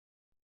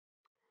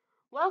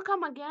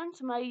Welcome again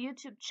to my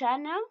YouTube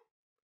channel.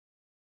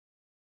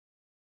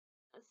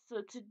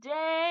 So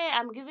today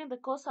I'm giving the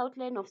course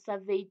outline of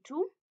Survey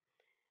 2.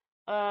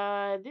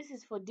 This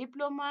is for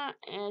diploma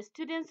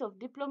students of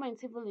diploma in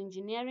civil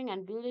engineering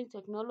and building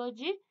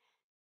technology.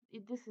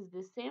 This is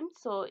the same.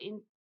 So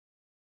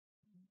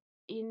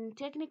in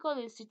technical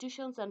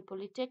institutions and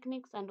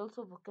polytechnics and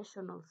also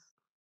vocationals.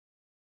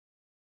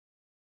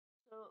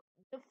 So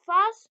the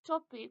first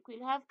topic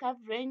we'll have curve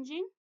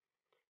ranging.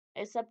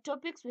 As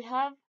subtopics, we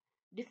have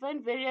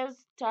define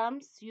various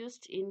terms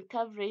used in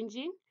curve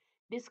ranging,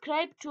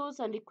 describe tools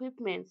and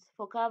equipments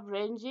for curve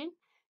ranging,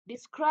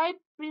 describe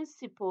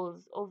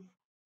principles of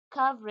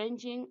curve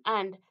ranging,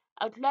 and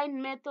outline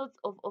methods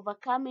of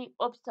overcoming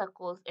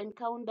obstacles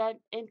encountered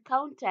in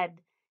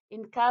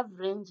curve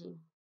ranging.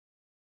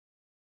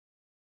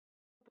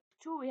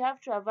 2, we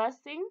have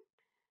traversing.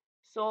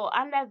 So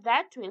under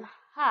that, we'll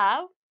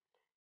have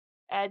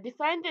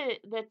define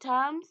the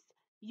terms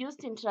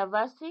used in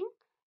traversing,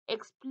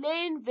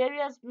 explain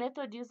various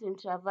methods used in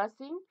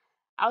traversing,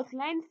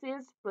 outline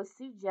fields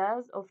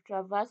procedures of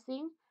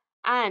traversing,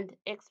 and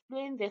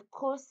explain the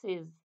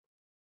causes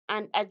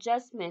and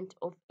adjustment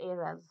of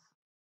errors.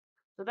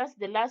 So that's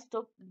the last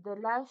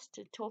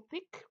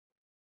topic.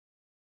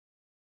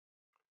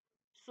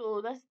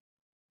 So that's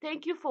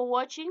thank you for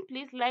watching.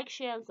 Please like,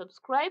 share, and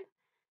subscribe,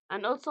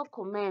 and also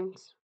comment.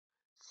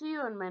 See you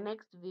on my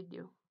next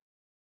video.